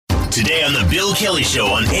Today on The Bill Kelly Show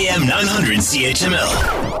on AM 900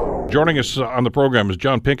 CHML. Joining us on the program is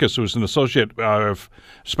John Pincus, who's an associate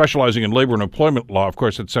specializing in labor and employment law, of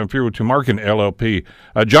course, at Samfiru Tumarkin LLP.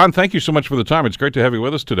 John, thank you so much for the time. It's great to have you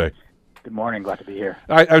with us today. Good morning. Glad to be here.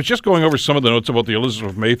 I was just going over some of the notes about the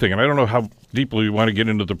Elizabeth May thing, and I don't know how deeply you want to get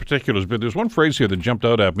into the particulars, but there's one phrase here that jumped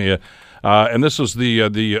out at me, and this is the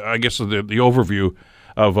overview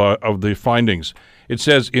of the findings. It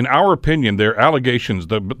says, in our opinion, their allegations,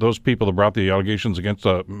 those people that brought the allegations against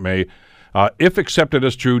May, if accepted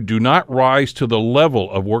as true, do not rise to the level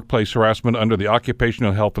of workplace harassment under the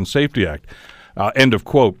Occupational Health and Safety Act. End of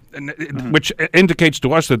quote, which indicates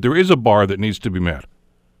to us that there is a bar that needs to be met.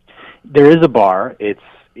 There is a bar. It's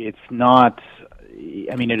not.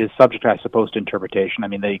 I mean, it is subject, I suppose, to interpretation. I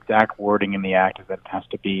mean, the exact wording in the act is that it has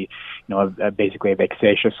to be, basically a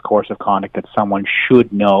vexatious course of conduct that someone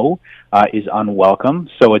should know is unwelcome.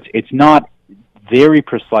 So it's not very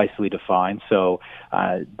precisely defined. So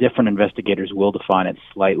different investigators will define it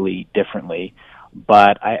slightly differently.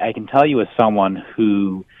 But I can tell you, as someone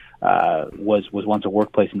who was once a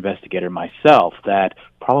workplace investigator myself, that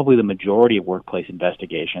probably the majority of workplace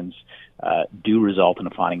investigations do result in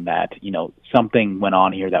a finding that, something went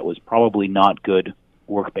on here that was probably not good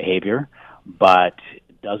work behavior, but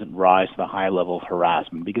doesn't rise to the high level of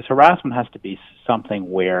harassment. Because harassment has to be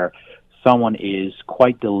something where someone is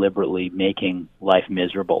quite deliberately making life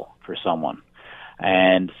miserable for someone.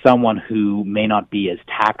 And someone who may not be as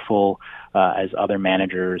tactful as other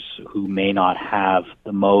managers, who may not have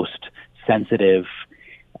the most sensitive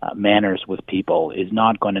manners with people, is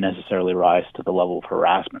not going to necessarily rise to the level of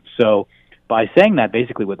harassment. So by saying that,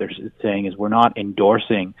 basically what they're saying is we're not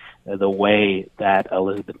endorsing the way that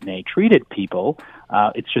Elizabeth May treated people.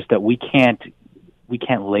 It's just that we can't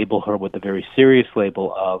label her with the very serious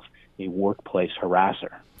label of a workplace harasser.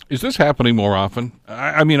 Is this happening more often?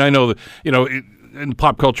 I mean, I know that, in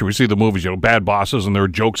pop culture, we see the movies, bad bosses, and there are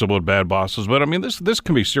jokes about bad bosses. But, I mean, this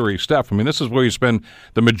can be serious stuff. I mean, this is where you spend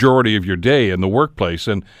the majority of your day in the workplace.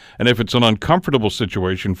 And if it's an uncomfortable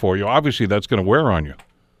situation for you, obviously that's going to wear on you.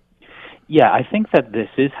 Yeah, I think that this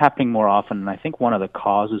is happening more often. And I think one of the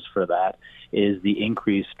causes for that is the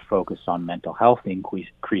increased focus on mental health, the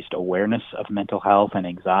increased awareness of mental health and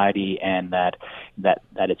anxiety, and that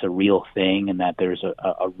it's a real thing, and that there's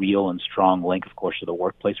a real and strong link, of course, to the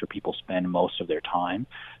workplace where people spend most of their time.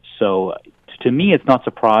 So to me, it's not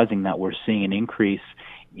surprising that we're seeing an increase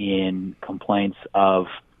in complaints of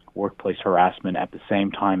workplace harassment at the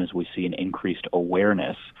same time as we see an increased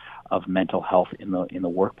awareness of mental health in the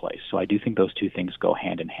workplace. So I do think those two things go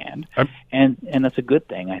hand in hand, and that's a good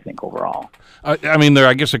thing, I think, overall. I mean, there are,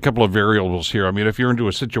 I guess, a couple of variables here. I mean, if you're into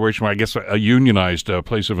a situation where, I guess, a unionized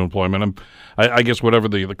place of employment, I guess whatever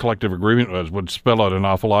the collective agreement was would spell out an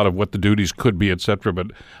awful lot of what the duties could be, et cetera.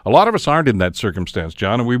 But a lot of us aren't in that circumstance,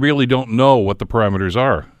 John, and we really don't know what the parameters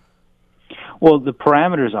are. Well, the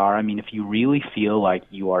parameters are, I mean, if you really feel like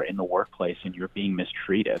you are in the workplace and you're being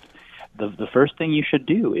mistreated, the first thing you should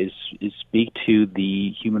do is speak to the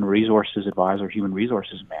human resources advisor, human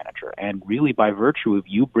resources manager, and really by virtue of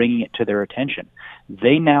you bringing it to their attention,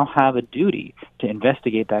 they now have a duty to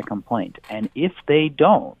investigate that complaint. And if they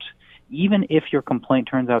don't, even if your complaint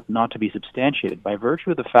turns out not to be substantiated, by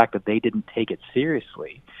virtue of the fact that they didn't take it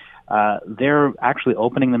seriously, they're actually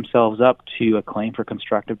opening themselves up to a claim for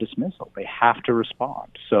constructive dismissal. They have to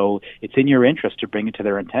respond. So it's in your interest to bring it to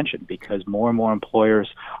their attention, because more and more employers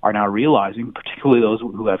are now realizing, particularly those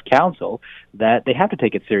who have counsel, that they have to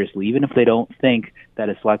take it seriously, even if they don't think that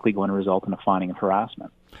it's likely going to result in a finding of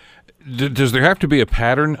harassment. Does there have to be a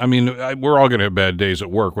pattern? I mean, we're all going to have bad days at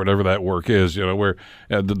work, whatever that work is, where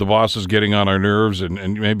the boss is getting on our nerves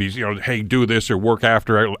and maybe, hey, do this or work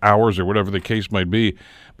after hours or whatever the case might be.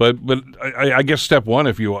 But I guess step one,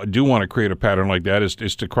 if you do want to create a pattern like that,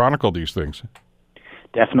 is to chronicle these things.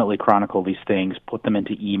 Definitely chronicle these things, put them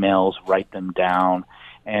into emails, write them down.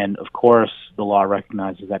 And, of course, the law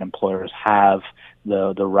recognizes that employers have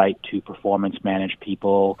the right to performance manage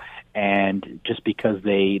people, and just because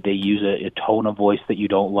they use a tone of voice that you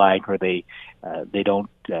don't like, or they're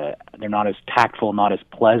not as tactful, not as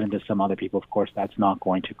pleasant as some other people, of course, that's not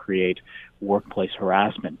going to create workplace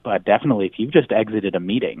harassment. But definitely, if you've just exited a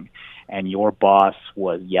meeting and your boss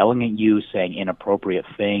was yelling at you, saying inappropriate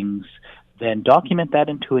things, then document that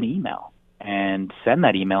into an email and send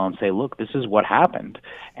that email and say, look, this is what happened,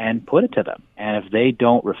 and put it to them. And if they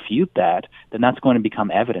don't refute that, then that's going to become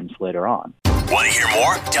evidence later on. Want to hear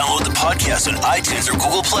more? Download the podcast on iTunes or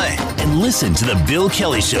Google Play and listen to The Bill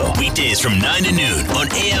Kelly Show weekdays from 9 to noon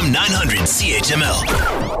on AM 900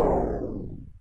 CHML.